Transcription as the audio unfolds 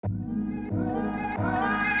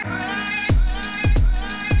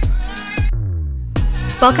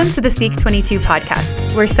Welcome to the SEEK22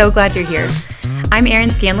 podcast. We're so glad you're here. I'm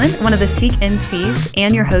Erin Scanlon, one of the SEEK MCs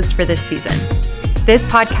and your host for this season. This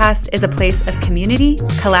podcast is a place of community,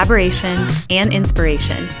 collaboration, and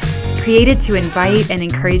inspiration, created to invite and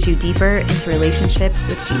encourage you deeper into relationship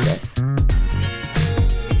with Jesus.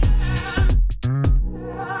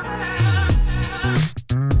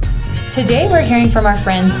 Today we're hearing from our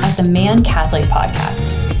friends at the Man Catholic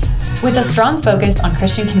podcast. With a strong focus on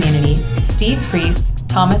Christian community, Steve Priest,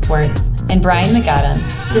 Thomas Wirtz, and Brian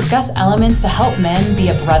McAdam discuss elements to help men be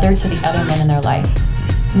a brother to the other men in their life.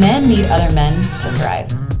 Men need other men to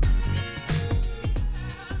thrive.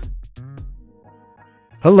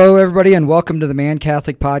 Hello, everybody, and welcome to the Man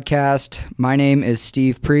Catholic podcast. My name is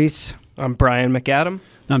Steve Priest. I'm Brian McAdam.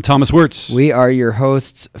 And I'm Thomas Wirtz. We are your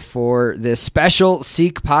hosts for this special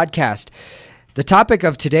SEEK podcast. The topic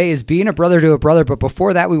of today is being a brother to a brother, but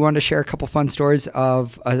before that, we wanted to share a couple fun stories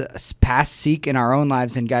of a past SEEK in our own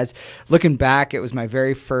lives. And guys, looking back, it was my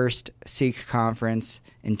very first SEEK conference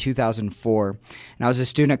in 2004. And I was a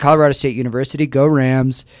student at Colorado State University, go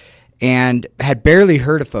Rams, and had barely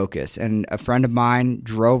heard of Focus. And a friend of mine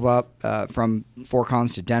drove up from Fort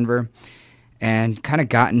Collins to Denver and kind of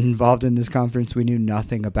got involved in this conference we knew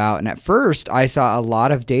nothing about. And at first, I saw a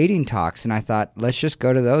lot of dating talks, and I thought, let's just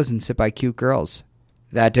go to those and sit by cute girls.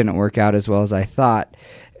 That didn't work out as well as I thought.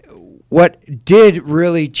 What did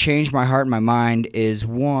really change my heart and my mind is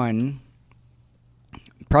probably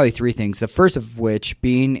three things. The first of which,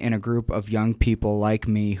 being in a group of young people like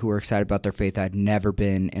me who were excited about their faith. I'd never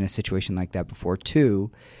been in a situation like that before.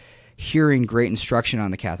 Two, hearing great instruction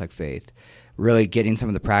on the Catholic faith. Really getting some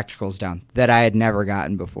of the practicals down that I had never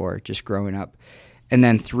gotten before, just growing up. And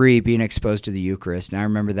then three, being exposed to the Eucharist. And I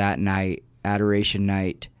remember that night, Adoration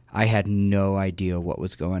Night, I had no idea what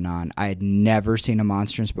was going on. I had never seen a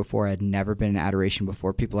monstrance before. I had never been in adoration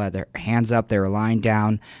before. People had their hands up. They were lying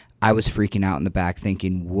down. I was freaking out in the back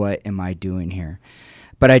thinking, what am I doing here?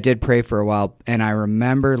 But I did pray for a while, and I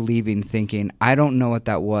remember leaving thinking, I don't know what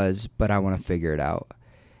that was, but I want to figure it out.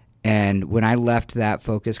 And when I left that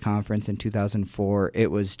Focus conference in 2004,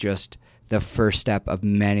 it was just the first step of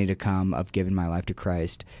many to come of giving my life to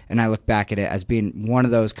Christ. And I look back at it as being one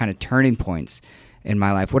of those kind of turning points in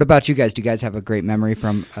my life. What about you guys? Do you guys have a great memory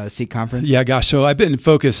from a SEEK conference? Yeah, gosh. So I've been in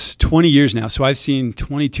Focus 20 years now. So I've seen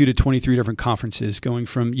 22 to 23 different conferences, going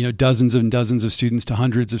from dozens and dozens of students to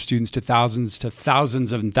hundreds of students to thousands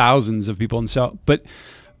and thousands of people. And so, but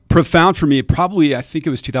profound for me, probably, I think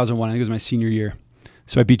it was 2001. I think it was my senior year.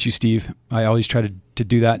 So I beat you, Steve. I always try to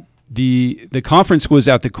do that. The conference was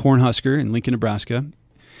at the Cornhusker in Lincoln, Nebraska,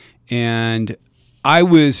 and I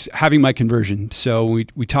was having my conversion. So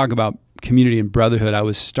we talk about community and brotherhood. I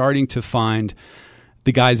was starting to find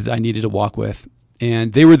the guys that I needed to walk with,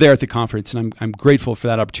 and they were there at the conference, and I'm grateful for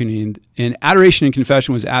that opportunity. And Adoration and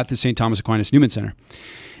Confession was at the St. Thomas Aquinas Newman Center,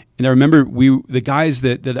 and I remember the guys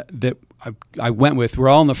that I went with were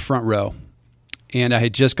all in the front row, and I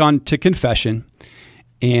had just gone to confession.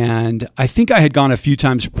 And I think I had gone a few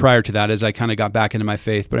times prior to that as I kind of got back into my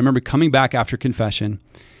faith. But I remember coming back after confession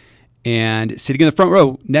and sitting in the front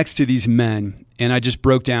row next to these men. And I just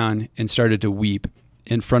broke down and started to weep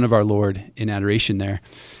in front of our Lord in adoration there.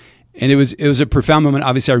 And it was a profound moment.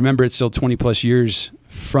 Obviously, I remember it still 20 plus years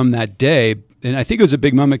from that day. And I think it was a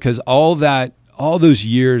big moment because all those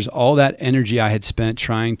years, all that energy I had spent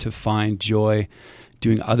trying to find joy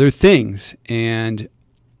doing other things. And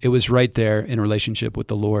it was right there in relationship with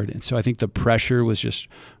the Lord. And so I think the pressure was just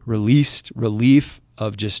relief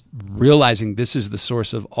of just realizing this is the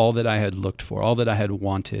source of all that I had looked for, all that I had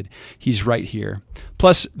wanted. He's right here.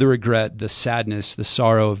 Plus the regret, the sadness, the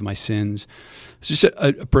sorrow of my sins. It's just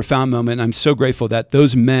a profound moment. I'm so grateful that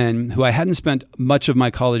those men who I hadn't spent much of my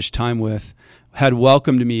college time with had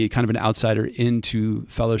welcomed me, kind of an outsider, into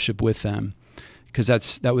fellowship with them. Because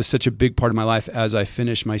that was such a big part of my life as I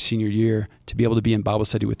finished my senior year, to be able to be in Bible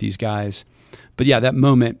study with these guys. But yeah, that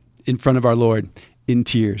moment in front of our Lord in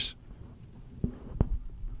tears.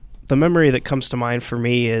 The memory that comes to mind for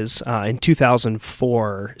me is in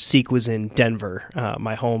 2004, SEEK was in Denver,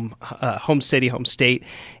 my home city, home state,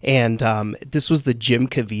 and this was the Jim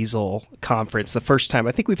Caviezel conference. The first time,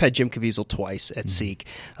 I think we've had Jim Caviezel twice at SEEK.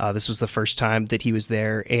 This was the first time that he was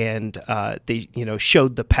there, and they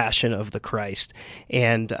showed the Passion of the Christ,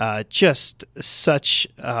 and just such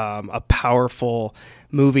a powerful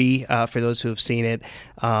movie for those who have seen it.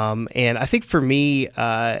 And I think for me,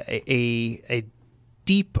 a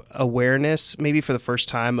deep awareness, maybe for the first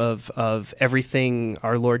time, of everything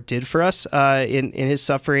our Lord did for us in his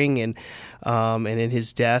suffering and in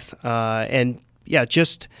his death, and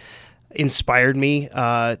just inspired me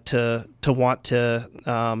to want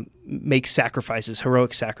to make sacrifices,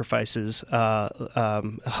 heroic sacrifices,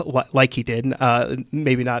 like he did.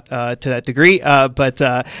 Maybe not to that degree, but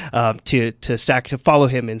to follow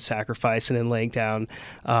him in sacrifice and in laying down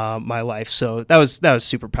my life. So that was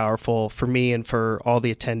super powerful for me and for all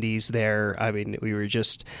the attendees there. I mean, we were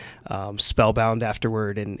just spellbound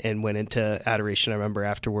afterward and went into adoration. I remember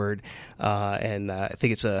afterward, and I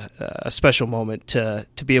think it's a special moment to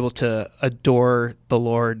be able to adore the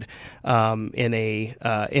Lord in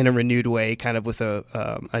a renewed way, kind of with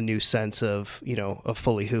a new sense of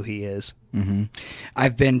fully who He is. Mm-hmm.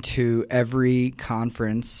 I've been to every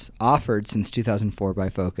conference offered since 2004 by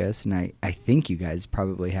Focus, and I think you guys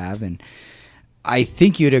probably have, and I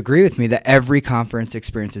think you'd agree with me that every conference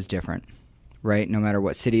experience is different, right? No matter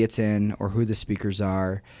what city it's in or who the speakers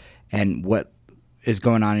are and what is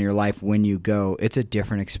going on in your life when you go, it's a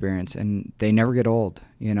different experience, and they never get old.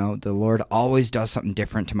 The Lord always does something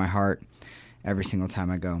different to my heart every single time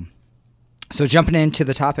I go. So jumping into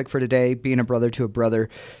the topic for today, being a brother to a brother,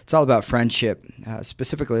 it's all about friendship,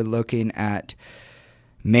 specifically looking at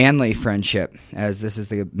manly friendship, as this is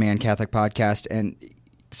the Man Catholic podcast. And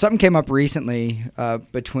something came up recently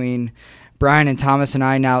between Brian and Thomas and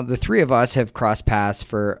I. Now, the three of us have crossed paths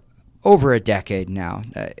for over a decade now,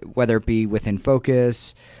 whether it be within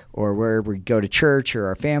Focus or where we go to church or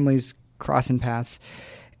our families crossing paths.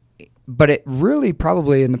 But it really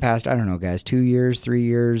probably in the past, I don't know, guys, 2 years, 3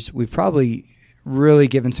 years, we've probably really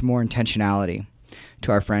given some more intentionality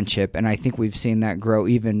to our friendship. And I think we've seen that grow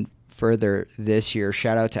even further this year.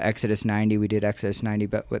 Shout out to Exodus 90. We did Exodus 90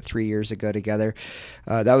 but 3 years ago together.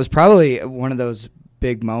 That was probably one of those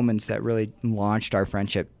big moments that really launched our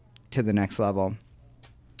friendship to the next level.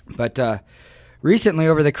 But recently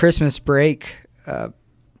over the Christmas break,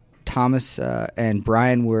 Thomas and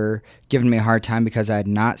Brian were giving me a hard time because I had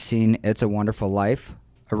not seen It's a Wonderful Life,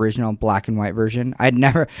 original black and white version.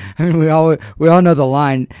 We all know the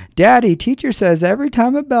line, Daddy, teacher says every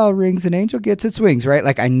time a bell rings, an angel gets its wings, right?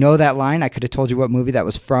 Like, I know that line. I could have told you what movie that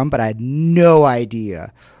was from, but I had no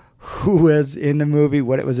idea who was in the movie,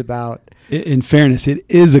 what it was about. In fairness, it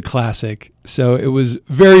is a classic. So it was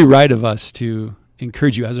very right of us to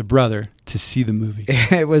encourage you as a brother to see the movie.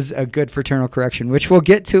 It was a good fraternal correction, which we'll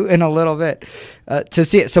get to in a little bit, to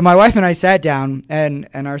see it. So my wife and I sat down, and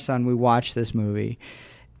our son, we watched this movie,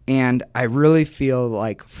 and I really feel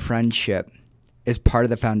like friendship is part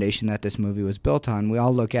of the foundation that this movie was built on. We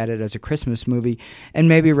all look at it as a Christmas movie, and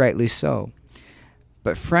maybe rightly so.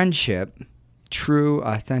 But friendship, true,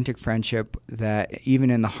 authentic friendship, that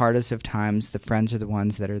even in the hardest of times, the friends are the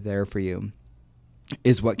ones that are there for you,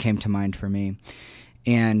 is what came to mind for me.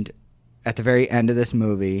 And at the very end of this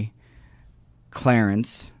movie,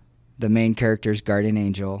 Clarence, the main character's guardian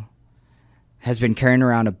angel, has been carrying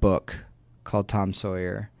around a book called Tom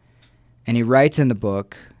Sawyer. And he writes in the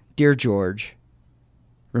book, Dear George,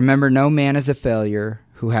 remember no man is a failure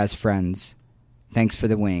who has friends. Thanks for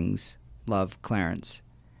the wings. Love, Clarence.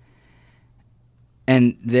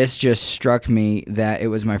 And this just struck me that it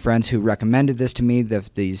was my friends who recommended this to me,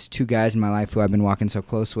 these two guys in my life who I've been walking so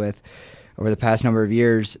close with over the past number of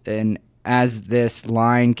years. And as this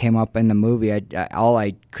line came up in the movie, all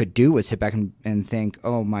I could do was sit back and think,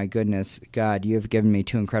 oh my goodness, God, you have given me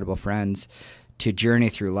two incredible friends to journey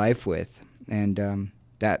through life with. And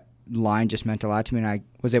that line just meant a lot to me, and I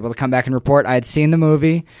was able to come back and report I had seen the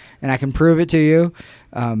movie, and I can prove it to you.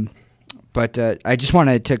 But I just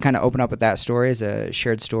wanted to kind of open up with that story as a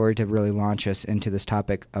shared story to really launch us into this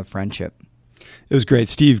topic of friendship. It was great.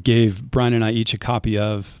 Steve gave Brian and I each a copy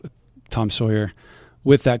of Tom Sawyer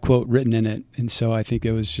with that quote written in it. And so I think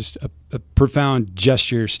it was just a profound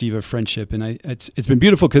gesture, Steve, of friendship. And it's been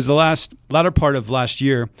beautiful because the latter part of last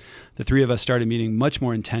year, the three of us started meeting much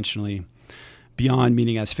more intentionally beyond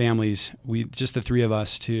meeting as families. The three of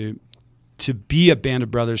us to be a band of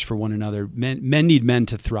brothers for one another. Men need men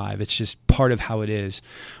to thrive. It's just part of how it is.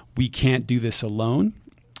 We can't do this alone,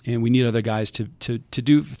 and we need other guys to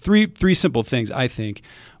do three simple things, I think.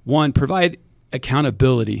 One, provide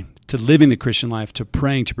accountability to living the Christian life, to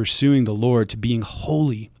praying, to pursuing the Lord, to being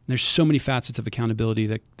holy. There's so many facets of accountability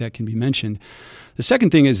that can be mentioned. The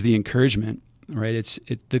second thing is the encouragement, right?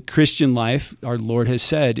 The Christian life, our Lord has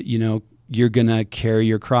said, you're going to carry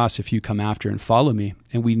your cross if you come after and follow me.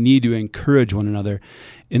 And we need to encourage one another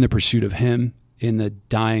in the pursuit of him, in the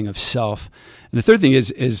dying of self. And the third thing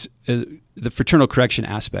is the fraternal correction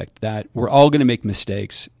aspect, that we're all going to make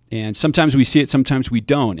mistakes. And sometimes we see it, sometimes we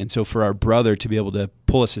don't. And so for our brother to be able to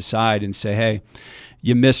pull us aside and say, hey,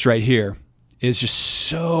 you missed right here, is just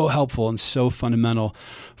so helpful and so fundamental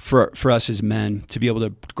for us as men to be able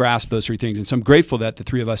to grasp those three things. And so I'm grateful that the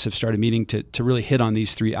three of us have started meeting to really hit on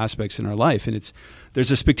these three aspects in our life. And there's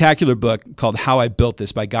a spectacular book called How I Built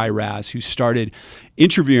This by Guy Raz, who started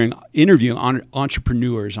interviewing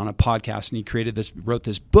entrepreneurs on a podcast, and he wrote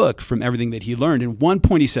this book from everything that he learned. And one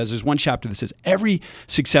point he says, there's one chapter that says every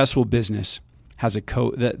successful business has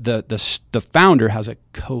the founder has a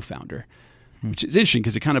co-founder. Which is interesting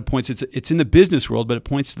because it kind of points, it's in the business world, but it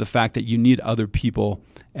points to the fact that you need other people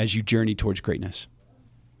as you journey towards greatness.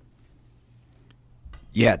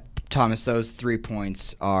 Yeah, Thomas, those 3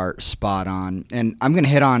 points are spot on. And I'm going to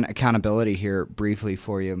hit on accountability here briefly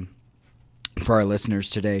for you, for our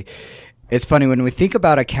listeners today. It's funny, when we think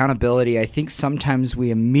about accountability, I think sometimes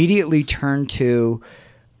we immediately turn to,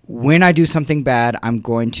 when I do something bad, I'm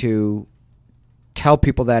going to tell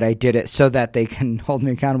people that I did it so that they can hold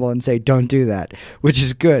me accountable and say, don't do that, which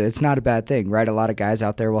is good. It's not a bad thing, right? A lot of guys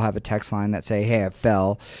out there will have a text line that say, hey, I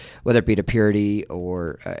fell, whether it be to purity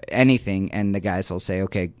or anything. And the guys will say,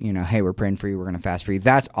 okay, hey, we're praying for you. We're going to fast for you.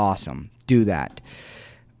 That's awesome. Do that.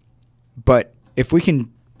 But if we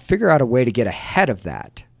can figure out a way to get ahead of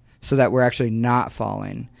that so that we're actually not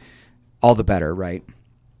falling, all the better, right?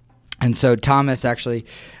 And so Thomas actually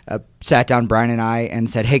sat down Brian and I and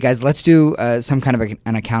said, hey, guys, let's do some kind of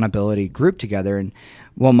an accountability group together. And,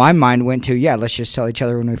 well, my mind went to, yeah, let's just tell each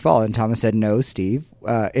other when we fall. And Thomas said, no, Steve.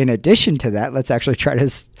 In addition to that, let's actually try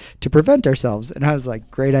to prevent ourselves. And I was like,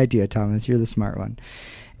 great idea, Thomas. You're the smart one.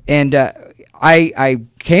 And I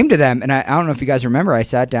came to them, and I don't know if you guys remember, we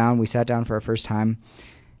sat down for our first time.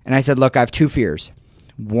 And I said, look, I have two fears.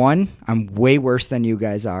 One, I'm way worse than you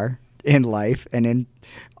guys are in life and in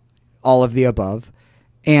all of the above.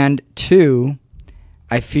 And two,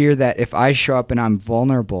 I fear that if I show up and I'm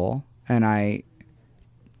vulnerable and I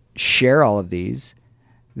share all of these,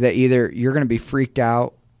 that either you're going to be freaked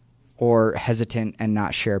out or hesitant and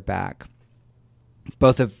not share back.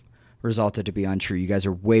 Both have resulted to be untrue. You guys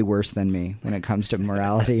are way worse than me when it comes to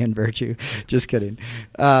morality and virtue. Just kidding.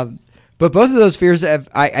 But both of those fears,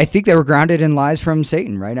 I think they were grounded in lies from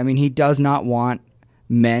Satan, right? I mean, he does not want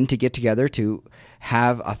men to get together to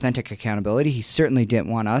have authentic accountability. He certainly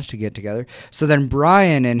didn't want us to get together. So then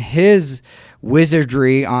Brian, and his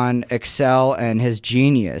wizardry on Excel and his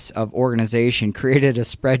genius of organization, created a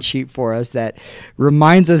spreadsheet for us that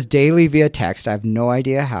reminds us daily via text. I have no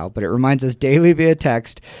idea how, but it reminds us daily via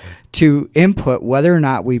text to input whether or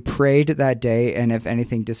not we prayed that day and if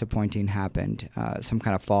anything disappointing happened, some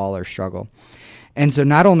kind of fall or struggle. And so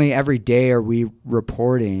not only every day are we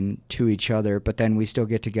reporting to each other, but then we still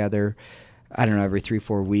get together, I don't know, every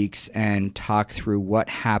 3-4 weeks and talk through what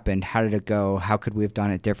happened, how did it go, how could we have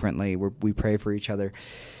done it differently. We pray for each other.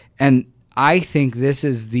 And I think this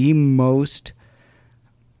is the most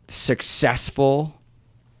successful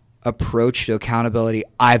approach to accountability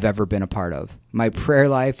I've ever been a part of. My prayer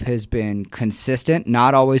life has been consistent,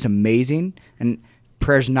 not always amazing, and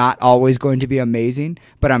prayer's not always going to be amazing,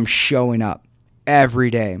 but I'm showing up every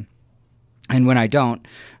day. And when I don't,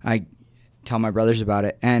 I tell my brothers about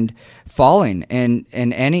it. And falling in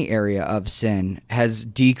any area of sin has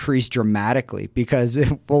decreased dramatically, because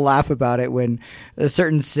we'll laugh about it when a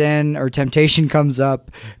certain sin or temptation comes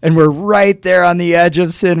up and we're right there on the edge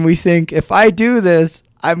of sin. We think, if I do this,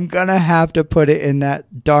 I'm going to have to put it in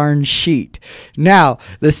that darn sheet. Now,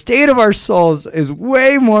 the state of our souls is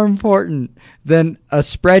way more important than a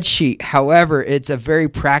spreadsheet. However, it's a very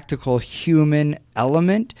practical human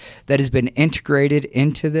element that has been integrated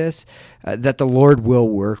into this that the Lord will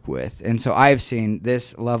work with. And so I've seen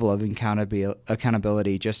this level of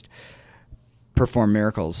accountability just perform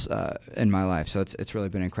miracles in my life. So it's really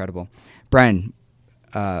been incredible. Brian,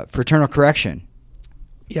 fraternal correction.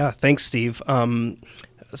 Yeah, thanks, Steve.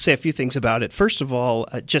 I'll say a few things about it. First of all,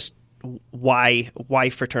 just why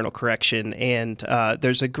fraternal correction? And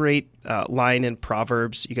there's a great line in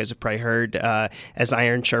Proverbs you guys have probably heard, as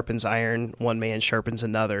iron sharpens iron, one man sharpens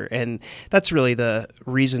another. And that's really the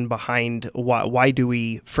reason behind why do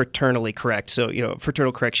we fraternally correct. So,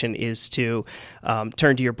 fraternal correction is to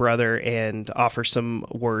turn to your brother and offer some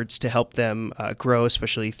words to help them grow,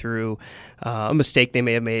 especially through a mistake they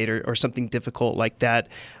may have made or something difficult like that.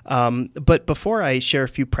 But before I share a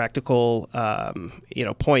few practical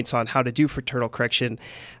points on how to do fraternal correction,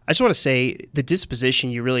 I just want to say the disposition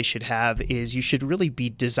you really should have is you should really be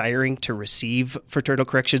desiring to receive fraternal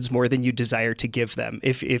corrections more than you desire to give them.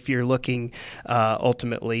 If you're looking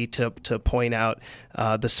ultimately to point out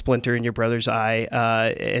the splinter in your brother's eye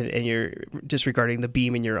and you're disregarding the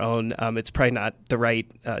beam in your own, it's probably not the right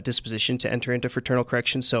disposition to enter into fraternal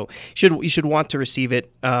correction. So you should want to receive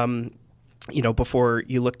it. before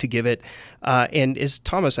you look to give it. And as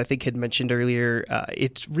Thomas, I think, had mentioned earlier,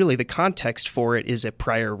 it's really the context for it is a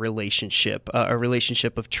prior relationship, a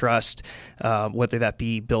relationship of trust, whether that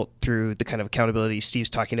be built through the kind of accountability Steve's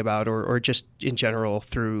talking about, or just in general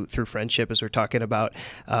through friendship, as we're talking about.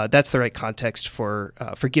 That's the right context for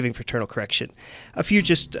giving fraternal correction. A few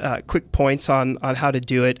just quick points on how to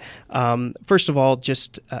do it. First of all,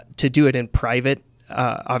 just to do it in private.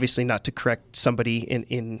 Obviously, not to correct somebody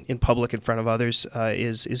in public in front of others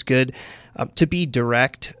is good. To be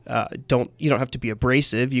direct, you don't have to be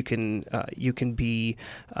abrasive. You can be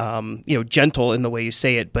gentle in the way you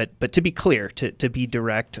say it, but to be clear, to be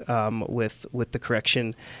direct with the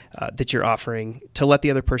correction that you're offering, to let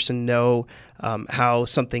the other person know how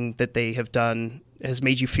something that they have done has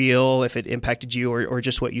made you feel, if it impacted you, or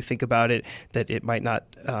just what you think about it, that it might not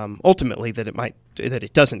ultimately that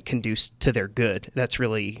it doesn't conduce to their good. That's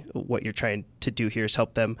really what you're trying to do here, is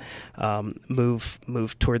help them move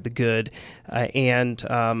toward the good. And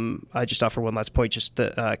I just offer one last point: just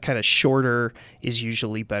the kind of shorter is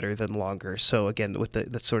usually better than longer. So again, with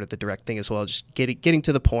that's sort of the direct thing as well, just getting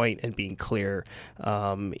to the point and being clear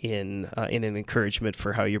in an encouragement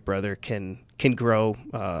for how your brother can grow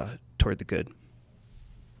toward the good.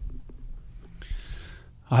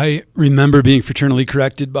 I remember being fraternally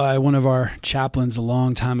corrected by one of our chaplains a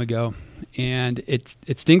long time ago, and it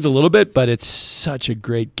stings a little bit, but it's such a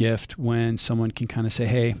great gift when someone can kind of say,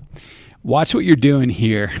 "Hey, watch what you're doing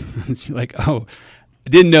here." It's like, "Oh, I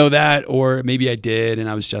didn't know that," or maybe I did and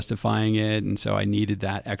I was justifying it, and so I needed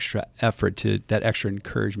that extra effort, that extra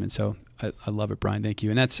encouragement. So I love it, Brian. Thank you.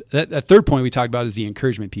 And that's that third point we talked about is the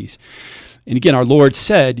encouragement piece. And again, our Lord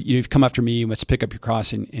said, "You've come after me, you must pick up your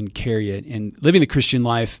cross and carry it." And living the Christian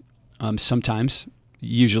life sometimes,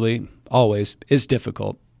 usually, always, is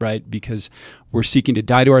difficult, right? Because we're seeking to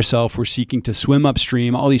die to ourselves, we're seeking to swim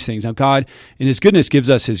upstream, all these things. Now, God, in His goodness, gives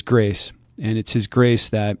us His grace. And it's His grace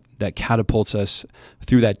that catapults us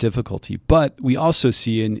through that difficulty. But we also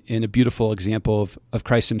see in a beautiful example of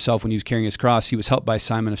Christ Himself, when He was carrying His cross, He was helped by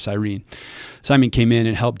Simon of Cyrene. Simon came in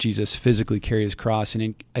and helped Jesus physically carry His cross.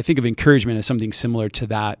 And I think of encouragement as something similar to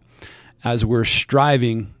that, as we're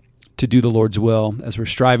striving to do the Lord's will, as we're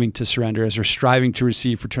striving to surrender, as we're striving to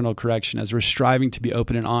receive fraternal correction, as we're striving to be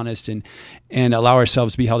open and honest and allow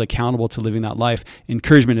ourselves to be held accountable to living that life.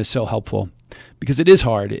 Encouragement is so helpful, because it is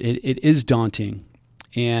hard, it is daunting,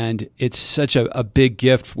 and it's such a big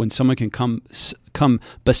gift when someone can come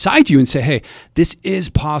beside you and say, "Hey, this is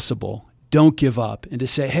possible. Don't give up." And to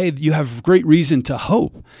say, "Hey, you have great reason to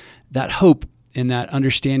hope." That hope and that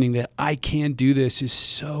understanding that I can do this is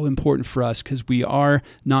so important for us, because we are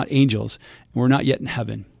not angels. We're not yet in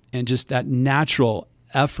heaven. And just that natural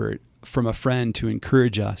effort from a friend to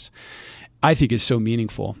encourage us, I think, is so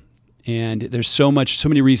meaningful. And there's so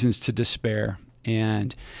many reasons to despair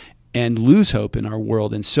and lose hope in our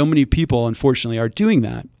world. And so many people, unfortunately, are doing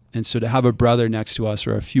that. And so to have a brother next to us,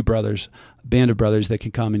 or a few brothers, a band of brothers that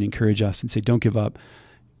can come and encourage us and say, "Don't give up,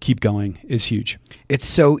 keep going," is huge. It's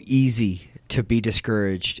so easy to be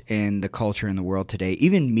discouraged in the culture in the world today.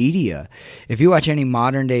 Even media. If you watch any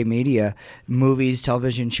modern day media, movies,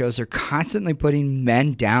 television shows, they're constantly putting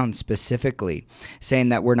men down specifically, saying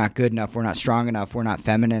that we're not good enough, we're not strong enough, we're not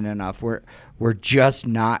feminine enough, we're just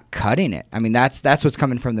not cutting it. I mean, that's what's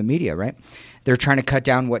coming from the media, right? They're trying to cut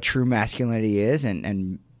down what true masculinity is,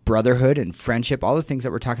 and brotherhood and friendship, all the things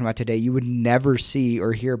that we're talking about today, you would never see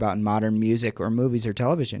or hear about in modern music or movies or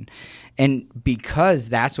television. And because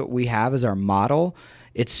that's what we have as our model,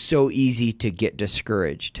 it's so easy to get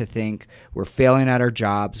discouraged, to think we're failing at our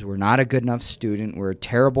jobs, we're not a good enough student, we're a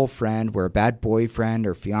terrible friend, we're a bad boyfriend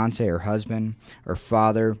or fiance or husband or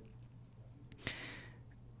father.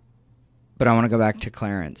 But I want to go back to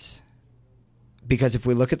Clarence, because if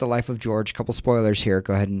we look at the life of George, a couple spoilers here,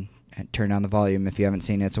 go ahead and turn down the volume if you haven't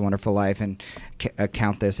seen It's a Wonderful Life, and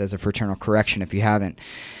count this as a fraternal correction if you haven't.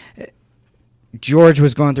 George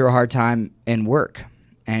was going through a hard time in work,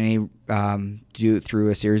 and he, through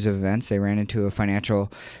a series of events, they ran into a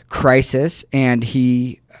financial crisis, and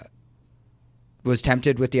he was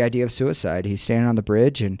tempted with the idea of suicide. He's standing on the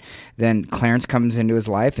bridge, and then Clarence comes into his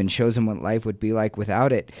life and shows him what life would be like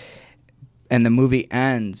without it. And the movie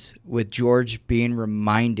ends with George being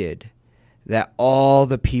reminded that all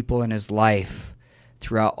the people in his life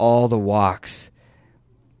throughout all the walks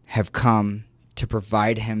have come to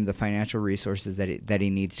provide him the financial resources that he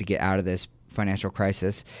needs to get out of this financial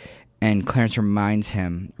crisis. And Clarence reminds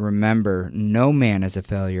him, remember, no man is a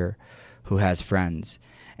failure who has friends.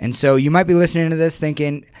 And so you might be listening to this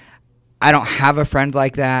thinking, I don't have a friend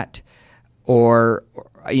like that, or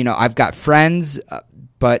I've got friends,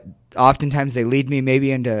 but oftentimes they lead me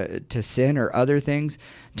maybe into sin or other things.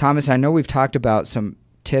 Thomas, I know we've talked about some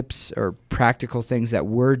tips or practical things that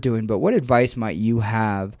we're doing, but what advice might you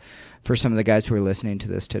have for some of the guys who are listening to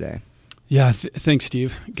this today? Yeah, thanks,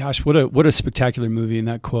 Steve. Gosh, what a spectacular movie in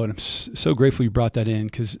that quote. I'm so grateful you brought that in,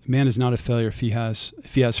 because man is not a failure if he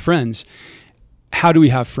has friends. How do we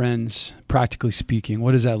have friends, practically speaking?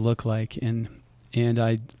 What does that look like? And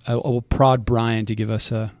I will prod Brian to give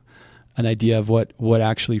us an idea of what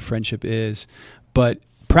actually friendship is. But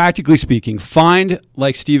practically speaking, find,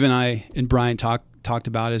 like Steve and I and Brian talked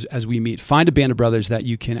about as we meet, find a band of brothers that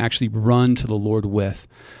you can actually run to the Lord with.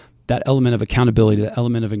 That element of accountability, that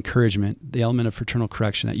element of encouragement, the element of fraternal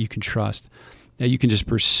correction that you can trust, that you can just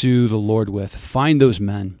pursue the Lord with. Find those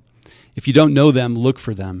men. If you don't know them, look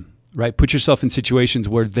for them, right? Put yourself in situations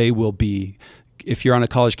where they will be. If you're on a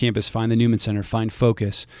college campus, find the Newman Center, find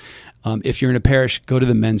Focus. If you're in a parish, go to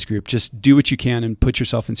the men's group. Just do what you can and put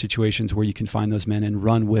yourself in situations where you can find those men and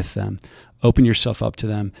run with them. Open yourself up to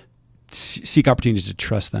them. Seek opportunities to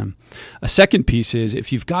trust them. A second piece is,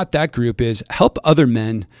 if you've got that group, is help other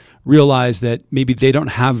men realize that maybe they don't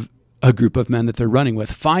have a group of men that they're running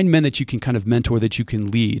with. Find men that you can kind of mentor, that you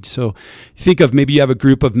can lead. So think of, maybe you have a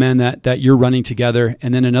group of men that you're running together,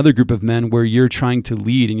 and then another group of men where you're trying to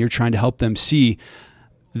lead and you're trying to help them see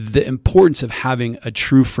the importance of having a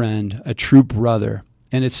true friend, a true brother.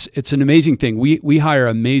 And it's an amazing thing. We hire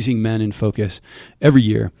amazing men in Focus every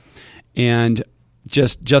year. And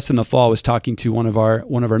just in the fall, I was talking to one of our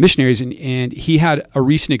missionaries, and he had a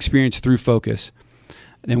recent experience through Focus.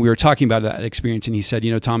 And we were talking about that experience, and he said,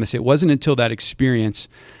 Thomas, it wasn't until that experience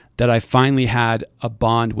that I finally had a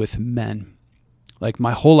bond with men. Like,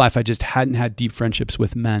 my whole life, I just hadn't had deep friendships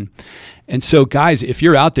with men. And so, guys, if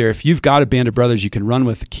you're out there, if you've got a band of brothers you can run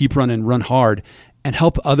with, keep running, run hard, and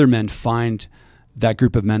help other men find that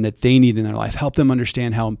group of men that they need in their life. Help them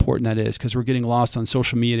understand how important that is, because we're getting lost on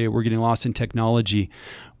social media. We're getting lost in technology.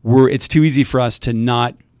 It's too easy for us to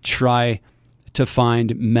not try to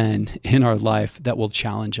find men in our life that will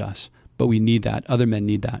challenge us. But we need that. Other men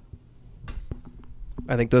need that.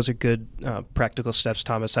 I think those are good practical steps,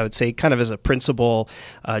 Thomas. I would say, kind of as a principle,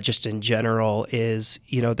 just in general, is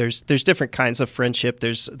there's different kinds of friendship.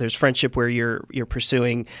 There's friendship where you're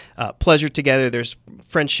pursuing pleasure together. There's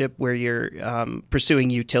friendship where you're pursuing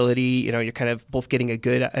utility. You're kind of both getting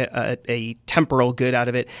a temporal good out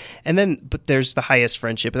of it. But there's the highest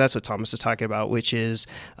friendship, and that's what Thomas is talking about, which is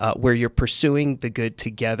where you're pursuing the good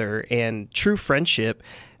together. And true friendship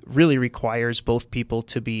really requires both people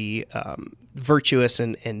to be virtuous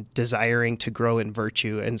and desiring to grow in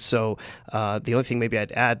virtue. And so the only thing maybe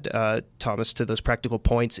I'd add, Thomas, to those practical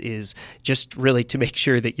points is just really to make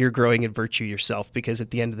sure that you're growing in virtue yourself, because at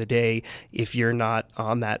the end of the day, if you're not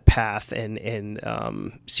on that path and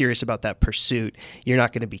serious about that pursuit, you're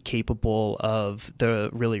not going to be capable of the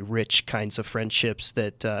really rich kinds of friendships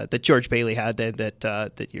that George Bailey had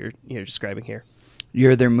that you're describing here.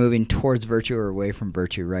 You're either moving towards virtue or away from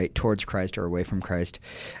virtue, right? Towards Christ or away from Christ.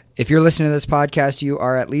 If you're listening to this podcast, you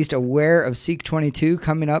are at least aware of SEEK22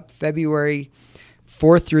 coming up February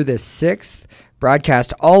 4th through the 6th,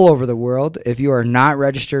 broadcast all over the world. If you are not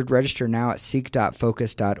registered, register now at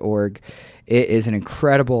seek.focus.org. It is an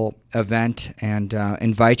incredible event, and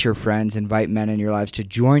invite your friends, invite men in your lives to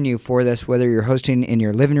join you for this, whether you're hosting in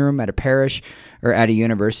your living room, at a parish, or at a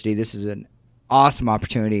university. This is an awesome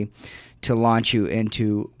opportunity to launch you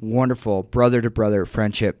into wonderful brother-to-brother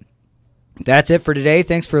friendship. That's it for today.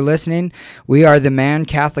 Thanks for listening. We are the Man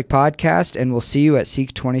Catholic Podcast, and we'll see you at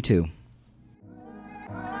SEEK22.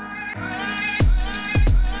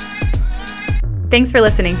 Thanks for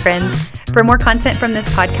listening, friends. For more content from this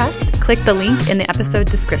podcast, click the link in the episode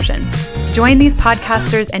description. Join these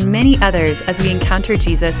podcasters and many others as we encounter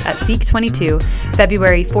Jesus at SEEK22,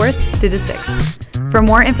 February 4th through the 6th. For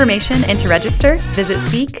more information and to register, visit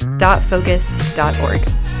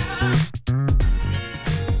seek.focus.org.